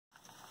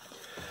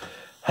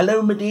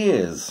Hello, my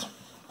dears.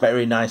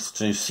 Very nice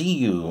to see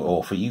you,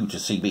 or for you to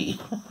see me.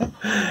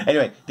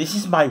 Anyway, this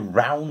is my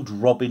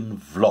round-robin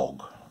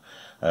vlog.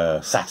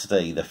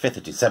 Saturday, the 5th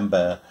of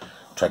December,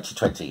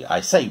 2020.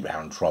 I say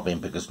round-robin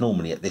because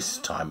normally at this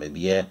time of the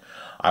year,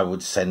 I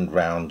would send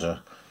round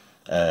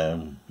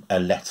a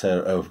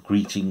letter of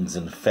greetings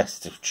and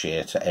festive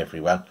cheer to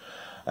everyone.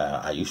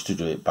 I used to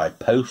do it by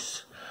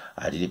post.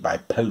 I did it by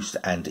post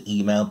and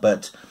email,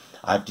 but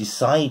I've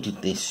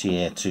decided this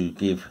year to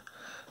give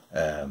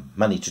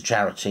money to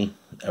charity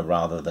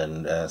rather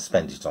than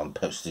spend it on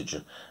postage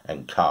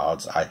and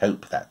cards. I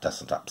hope that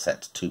doesn't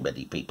upset too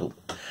many people.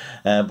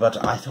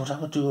 But I thought I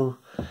would do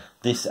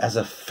this as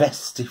a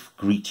festive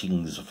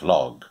greetings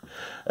vlog.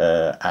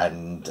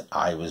 And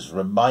I was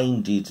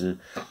reminded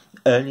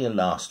earlier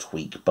last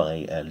week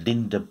by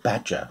Linda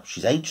Badger.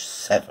 She's age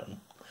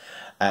 7.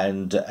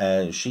 And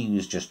she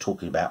was just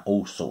talking about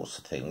all sorts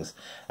of things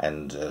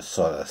and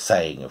sort of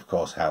saying, of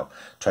course, how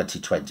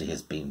 2020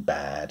 has been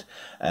bad.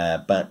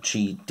 But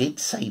she did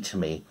say to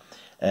me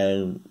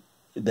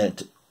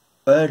that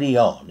early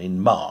on in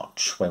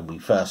March, when we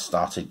first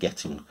started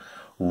getting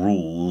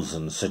rules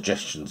and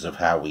suggestions of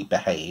how we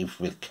behave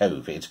with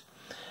COVID,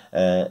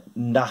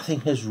 nothing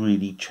has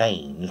really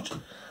changed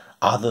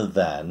other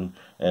than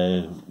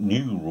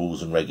new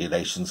rules and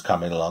regulations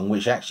coming along,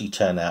 which actually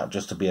turn out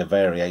just to be a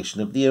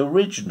variation of the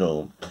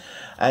original.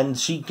 And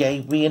she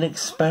gave me an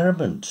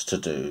experiment to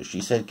do. She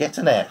said, get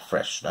an air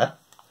freshener.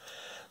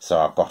 So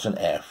I've got an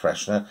air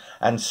freshener,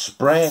 and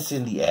spray it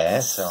in the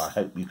air. So I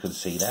hope you can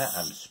see that.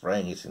 I'm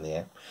spraying it in the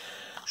air.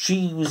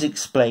 She was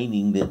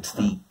explaining that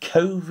the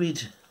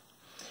COVID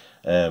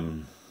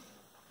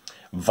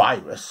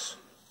virus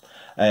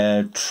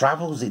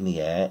travels in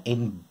the air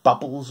in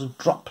bubbles of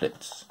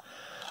droplets.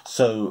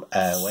 So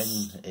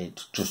when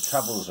it just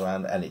travels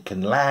around, and it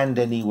can land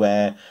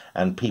anywhere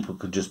and people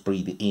can just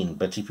breathe it in.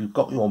 But if you've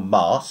got your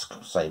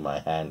mask, say my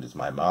hand is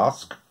my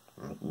mask,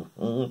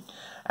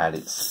 and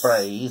it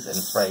sprays and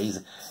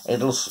sprays,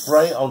 it'll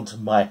spray onto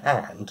my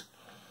hand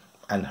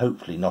and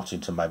hopefully not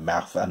into my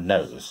mouth and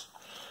nose.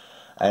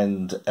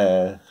 And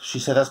she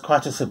said that's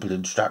quite a simple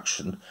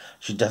instruction.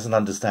 She doesn't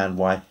understand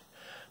why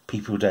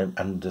people don't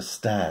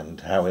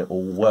understand how it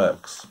all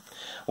works.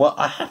 Well,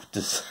 I have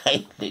to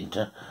say,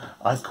 Linda,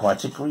 I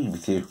quite agree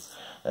with you.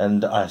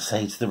 And I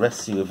say to the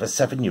rest of you, if a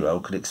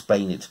 7-year-old can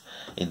explain it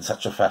in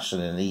such a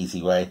fashion and an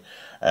easy way,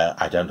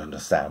 I don't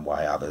understand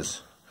why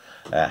others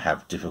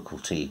have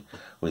difficulty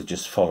with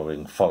just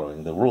following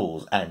the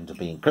rules. And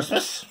being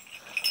Christmas,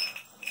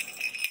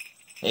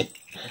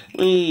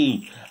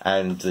 whee!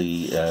 And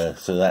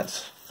so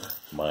that's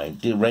my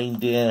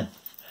reindeer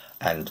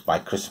and my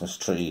Christmas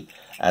tree,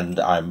 and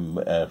I'm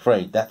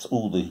afraid that's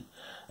all the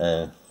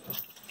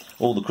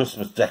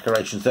Christmas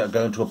decorations that are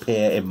going to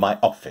appear in my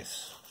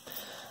office.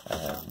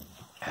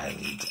 I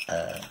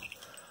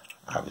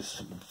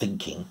was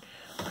thinking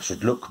I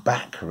should look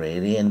back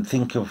really and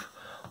think of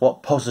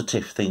what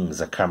positive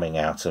things are coming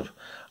out of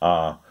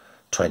our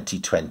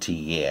 2020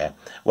 year.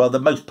 Well, the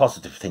most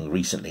positive thing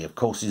recently, of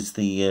course, is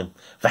the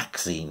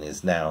vaccine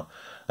is now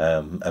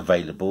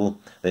available.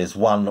 There's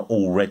one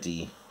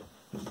already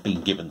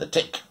been given the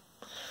tick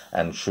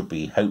and should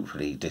be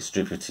hopefully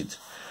distributed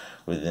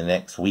within the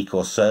next week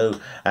or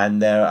so,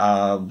 and there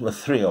are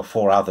 3 or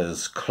 4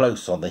 others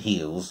close on the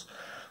heels,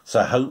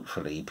 so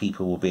hopefully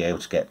people will be able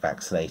to get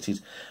vaccinated.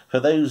 For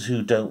those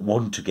who don't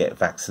want to get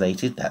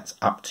vaccinated, that's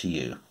up to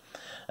you,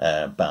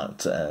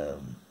 but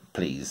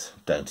please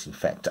don't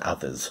infect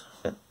others.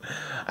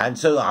 And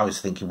so I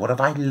was thinking, what have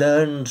I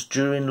learned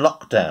during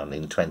lockdown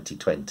in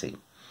 2020?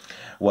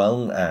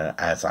 Well,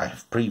 as I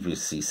have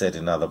previously said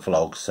in other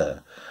vlogs,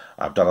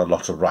 I've done a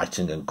lot of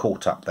writing and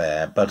caught up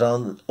there, but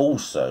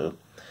also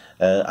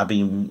I've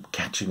been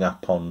catching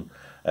up on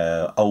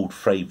old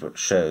favourite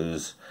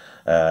shows,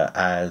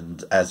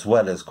 and as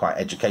well as quite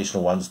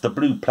educational ones. The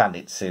Blue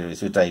Planet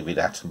series with David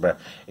Attenborough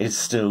is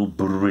still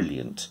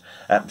brilliant,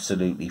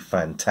 absolutely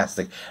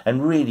fantastic,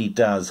 and really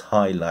does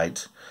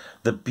highlight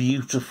the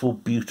beautiful,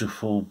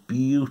 beautiful,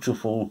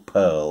 beautiful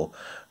pearl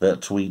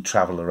that we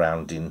travel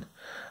around in,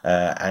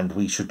 and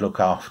we should look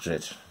after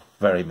it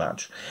very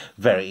much.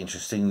 Very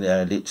interesting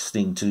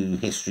listening to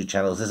history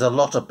channels. There's a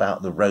lot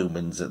about the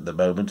Romans at the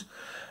moment,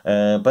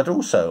 but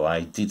also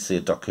I did see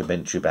a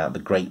documentary about the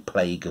Great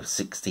Plague of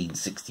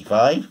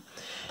 1665.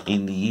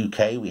 In the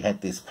UK we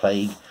had this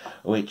plague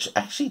which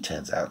actually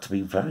turns out to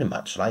be very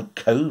much like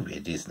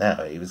COVID is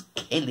now. It was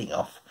killing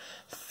off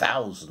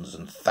thousands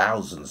and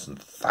thousands and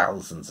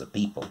thousands of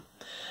people,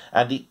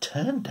 and it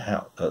turned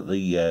out that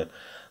the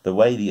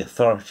way the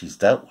authorities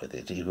dealt with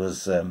it,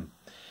 was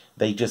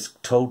they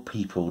just told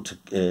people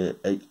to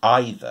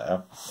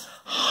either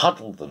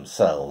huddle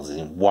themselves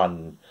in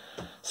one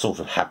sort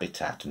of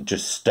habitat and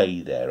just stay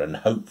there and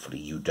hopefully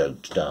you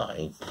don't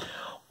die,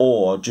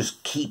 or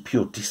just keep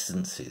your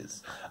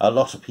distances. A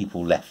lot of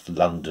people left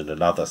London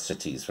and other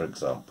cities, for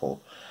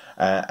example,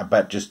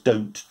 but just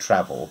don't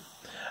travel.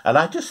 And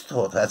I just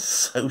thought that's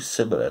so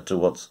similar to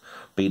what's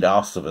been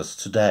asked of us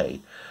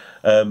today.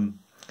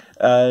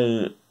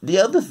 The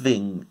other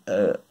thing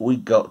we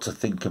got to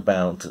think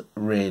about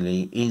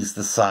really is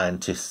the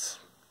scientists.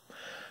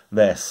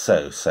 They're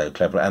so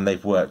clever, and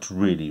they've worked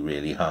really,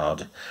 really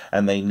hard,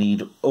 and they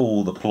need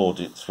all the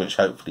plaudits, which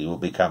hopefully will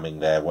be coming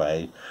their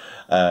way.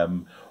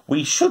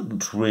 We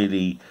shouldn't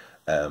really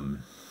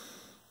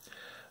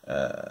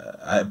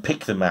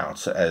pick them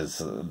out as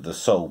the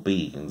sole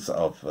beings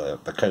of the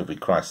COVID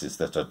crisis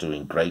that are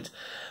doing great.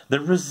 The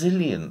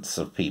resilience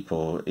of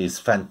people is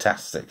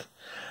fantastic,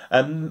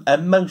 and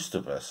most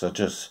of us are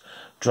just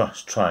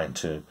trying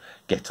to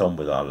get on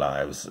with our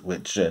lives,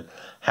 which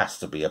has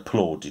to be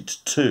applauded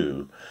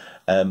too.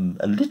 A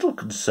little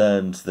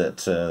concerned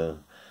that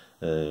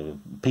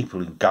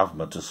people in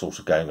government are sort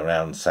of going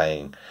around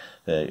saying,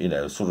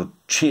 sort of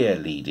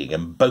cheerleading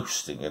and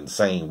boasting and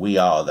saying, we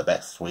are the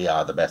best, we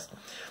are the best.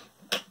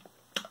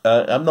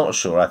 I'm not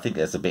sure. I think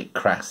that's a bit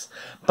crass.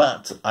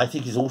 But I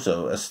think it's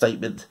also a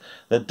statement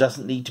that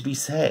doesn't need to be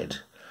said.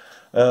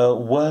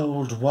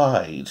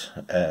 Worldwide,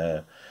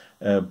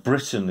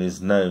 Britain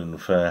is known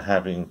for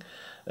having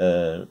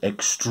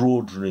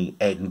extraordinary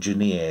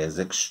engineers,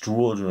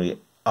 extraordinary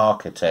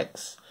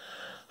architects,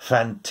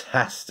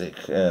 fantastic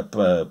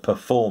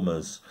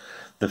performers.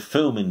 The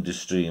film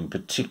industry in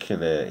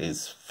particular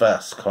is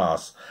first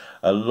class.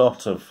 A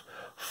lot of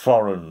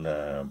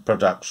foreign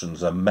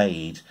productions are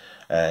made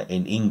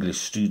in English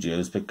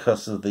studios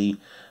because of the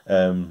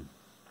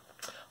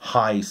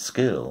high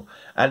skill.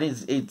 And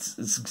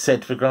it's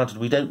said for granted.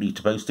 We don't need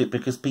to boast it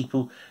because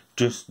people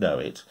just know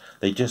it.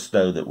 They just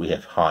know that we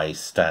have high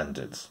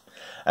standards.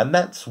 And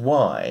that's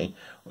why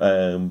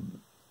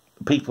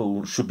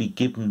people should be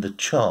given the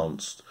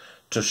chance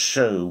to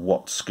show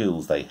what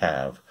skills they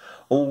have.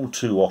 All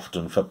too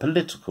often, for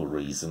political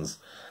reasons,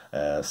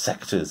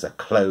 sectors are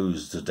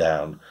closed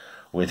down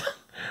with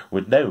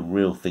no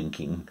real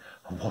thinking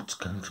of what's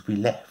going to be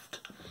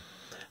left.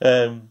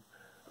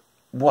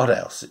 What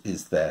else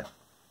is there?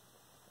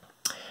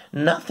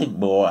 Nothing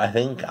more, I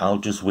think. I'll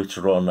just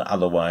witter on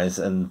otherwise,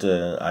 and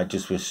I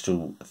just wish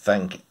to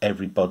thank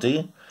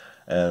everybody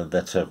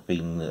that have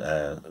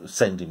been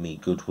sending me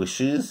good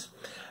wishes.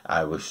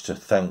 I wish to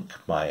thank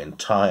my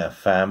entire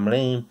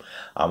family.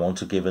 I want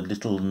to give a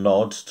little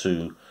nod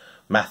to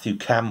Matthew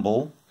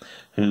Campbell,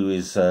 who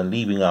is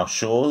leaving our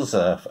shores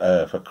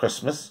for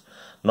Christmas.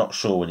 Not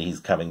sure when he's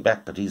coming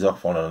back, but he's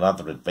off on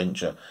another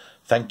adventure.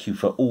 Thank you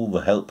for all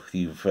the help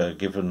you've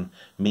given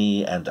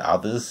me and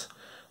others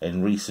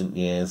in recent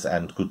years,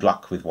 and good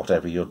luck with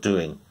whatever you're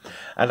doing.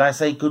 And I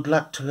say good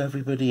luck to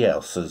everybody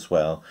else as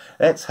well.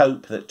 Let's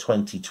hope that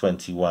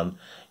 2021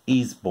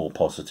 is more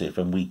positive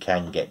and we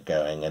can get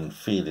going and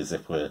feel as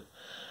if we're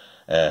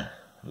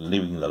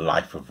living the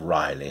life of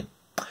Riley.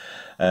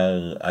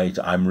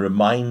 I'm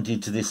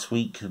reminded this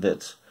week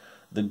that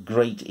the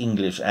great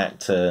English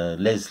actor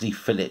Leslie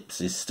Phillips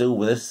is still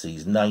with us.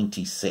 He's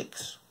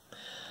 96.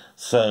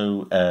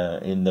 So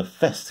in the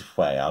festive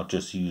way, I'll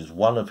just use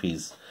one of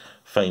his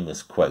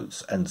famous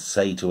quotes and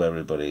say to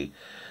everybody,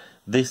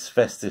 this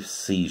festive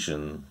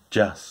season,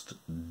 just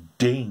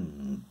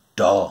ding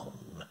dong.